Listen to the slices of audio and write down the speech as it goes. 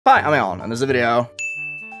Hi, I'm Alan, and this is a video.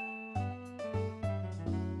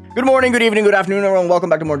 Good morning, good evening, good afternoon, everyone. Welcome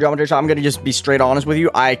back to more Geometry Shop. I'm gonna just be straight honest with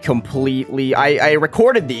you. I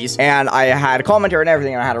recorded these, and I had commentary and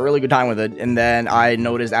everything, and I had a really good time with it. And then I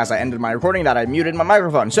noticed as I ended my recording that I muted my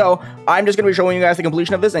microphone. So I'm just gonna be showing you guys the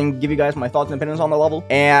completion of this and give you guys my thoughts and opinions on the level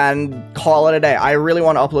and call it a day. I really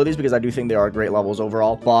want to upload these because I do think they are great levels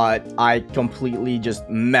overall, but I completely just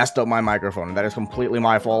messed up my microphone. That is completely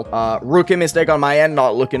my fault. Rookie mistake on my end,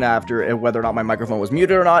 not looking after whether or not my microphone was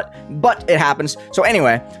muted or not, but it happens. So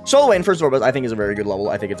anyway, Soulwind, first of all, I think is a very good level.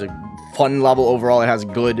 I think it's a fun level overall. It has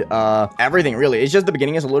good, everything, really. It's just the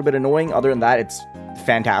beginning is a little bit annoying. Other than that, it's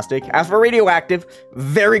fantastic. As for Radioactive,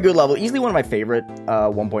 very good level. Easily one of my favorite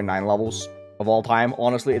 1.9 levels of all time.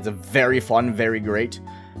 Honestly, it's a very fun, very great.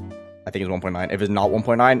 I think it's 1.9. If it's not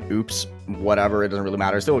 1.9, oops, whatever. It doesn't really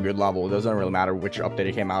matter. It's still a good level. It doesn't really matter which update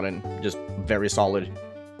it came out in. Just very solid.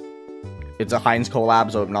 It's a Hinds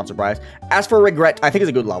collab, so I'm not surprised. As for Regret, I think it's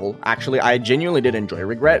a good level. Actually, I genuinely did enjoy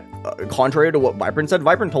Regret. Contrary to what Viprin said,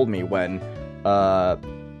 Viprin told me when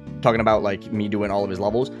talking about like me doing all of his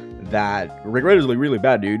levels that Regret is like really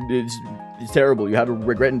bad, dude. It's terrible. You had a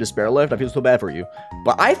Regret and Despair left. I feel so bad for you.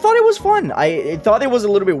 But I thought it was fun. I thought it was a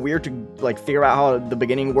little bit weird to like figure out how the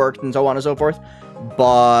beginning worked and so on and so forth.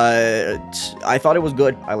 But I thought it was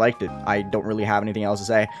good. I liked it. I don't really have anything else to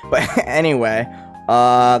say. But anyway.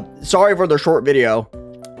 Sorry for the short video.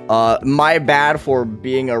 My bad for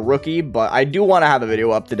being a rookie, but I do want to have a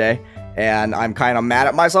video up today, and I'm kind of mad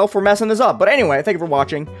at myself for messing this up. But anyway, thank you for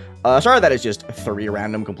watching. Sorry that it's just 3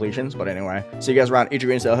 random completions, but anyway. See you guys around. Eat your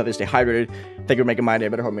green, stay healthy, stay hydrated. Thank you for making my day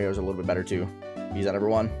better. Hope my yours a little bit better too. Peace out,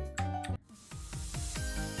 everyone.